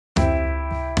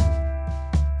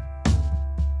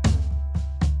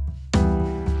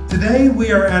Today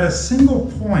we are at a single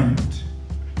point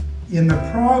in the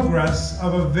progress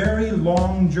of a very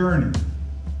long journey.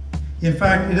 In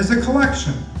fact, it is a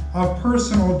collection of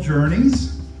personal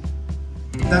journeys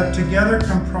that together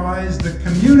comprise the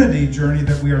community journey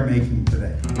that we are making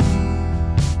today.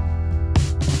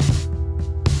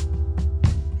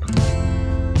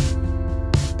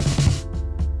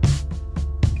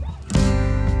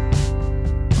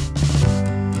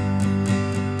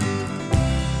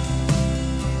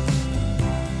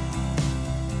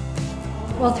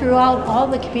 Well, throughout all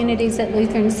the communities at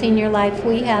Lutheran SeniorLife,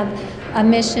 we have a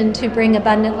mission to bring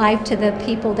abundant life to the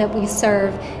people that we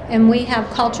serve. And we have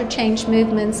culture change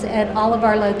movements at all of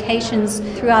our locations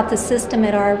throughout the system,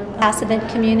 at our Passivant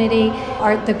community,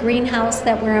 the greenhouse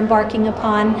that we're embarking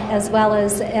upon, as well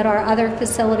as at our other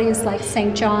facilities like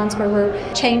St. John's, where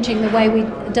we're changing the way we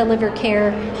deliver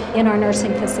care in our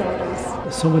nursing facilities.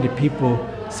 So many people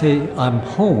say, I'm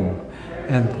home.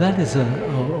 And that is a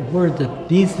word that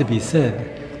needs to be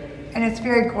said. And it's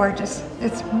very gorgeous.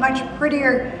 It's much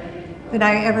prettier than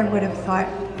I ever would have thought.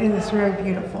 It is very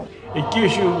beautiful. It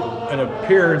gives you an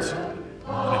appearance and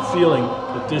a feeling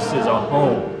that this is a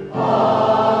home.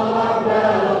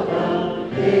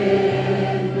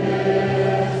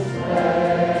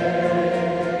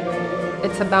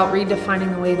 It's about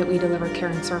redefining the way that we deliver care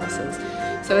and services.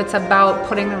 So it's about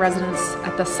putting the residents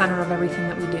at the center of everything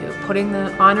that we do,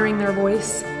 honoring their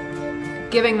voice,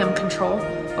 giving them control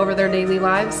over their daily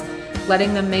lives,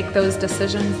 letting them make those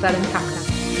decisions that impact them.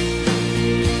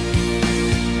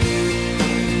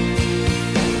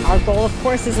 Our goal, of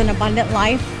course, is an abundant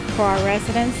life for our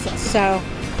residents, so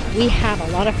we have a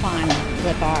lot of fun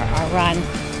with our run,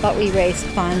 but we raise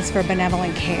funds for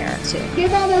benevolent care too.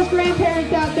 Give all those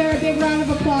grandparents out there a big round of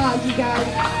applause, you guys.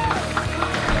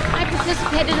 I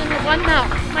participated in the one medal,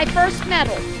 my first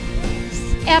medal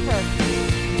ever.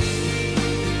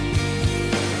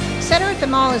 Center at the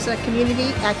Mall is a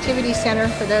community activity center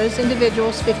for those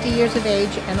individuals 50 years of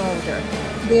age and older.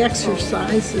 The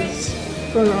exercise is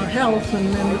for our health,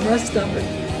 and then the rest of it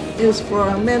is for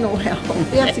our mental health.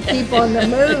 We have to keep on the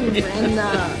move, and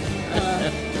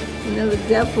the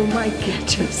devil might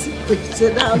catch us if we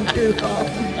sit down too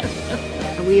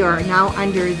long. We are now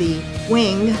under the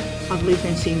wing of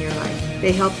Lutheran SeniorLife.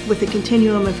 They help with the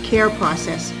continuum of care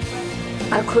process.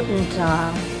 I couldn't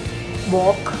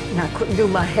walk, and I couldn't do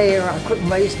my hair, I couldn't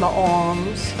raise my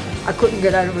arms, I couldn't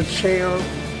get out of a chair.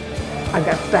 I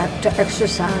got back to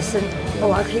exercising.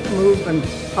 Oh, I keep moving.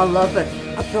 I love it.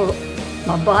 I feel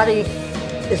my body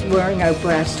is wearing out,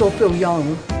 but I still feel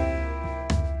young.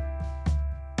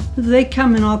 They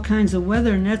come in all kinds of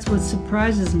weather, and that's what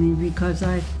surprises me, because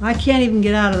I can't even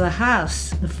get out of the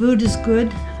house. The food is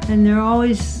good, and they're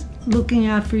always looking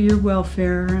out for your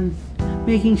welfare and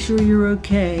making sure you're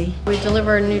okay. We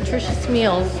deliver nutritious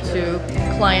meals to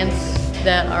clients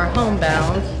that are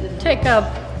homebound. Take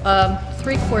up a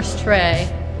 3-course tray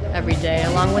every day,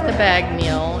 along with a bag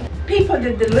meal. People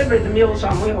that deliver the Meals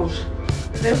on Wheels,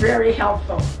 they're very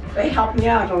helpful. They help me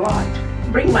out a lot.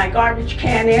 Bring my garbage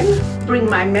can in, bring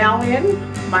my mail in,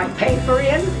 my paper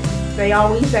in. They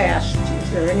always ask,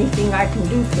 is there anything I can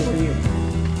do for you?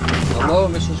 Hello,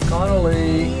 Mrs.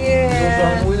 Connolly.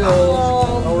 Yeah. Meals on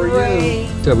Wheels. How are great.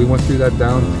 you? So we went through that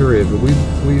down period, but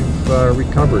we've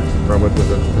recovered from it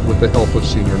with the help of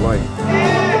SeniorLife.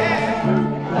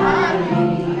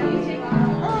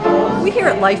 We here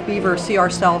at Life Beaver see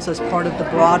ourselves as part of the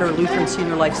broader Lutheran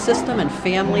SeniorLife system and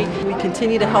family. We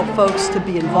continue to help folks to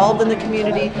be involved in the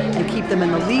community and keep them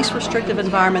in the least restrictive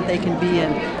environment they can be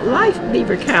in. Life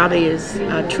Beaver County is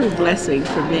a true blessing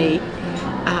for me.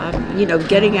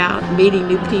 Getting out, meeting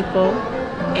new people,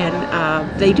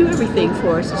 and they do everything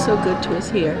for us. It's so good to us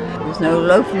here. There's no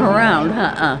loafing around,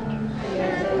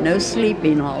 no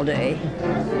sleeping all day.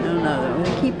 No.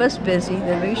 They keep us busy.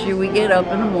 They make sure we get up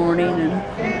in the morning, and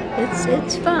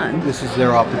it's fun. This is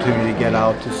their opportunity to get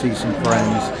out, to see some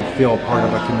friends, to feel a part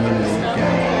of a community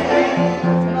again.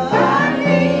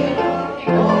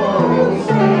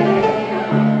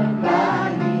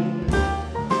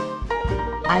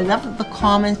 I love the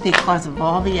Commons because of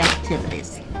all the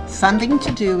activities. Something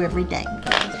to do every day.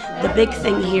 The big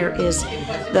thing here is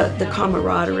the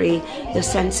camaraderie, the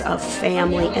sense of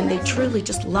family, and they truly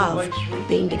just love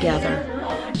being together.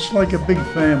 It's like a big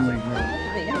family here.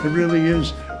 It really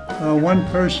is. One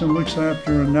person looks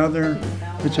after another.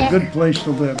 It's a good place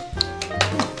to live.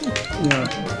 Yeah.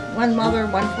 One mother,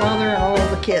 one father, and all of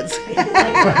the kids. We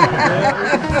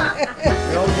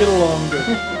all get along good.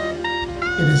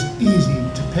 It is easy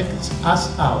to pick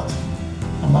us out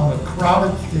among a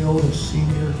crowded field of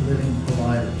senior living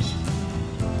providers.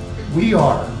 We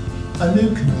are a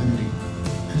new community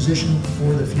positioned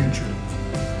for the future.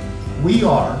 We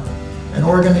are an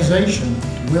organization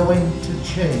willing to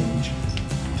change,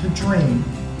 to dream,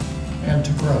 and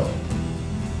to grow.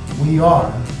 We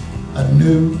are a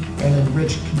new and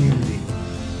enriched community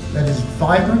that is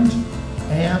vibrant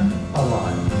and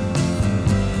alive.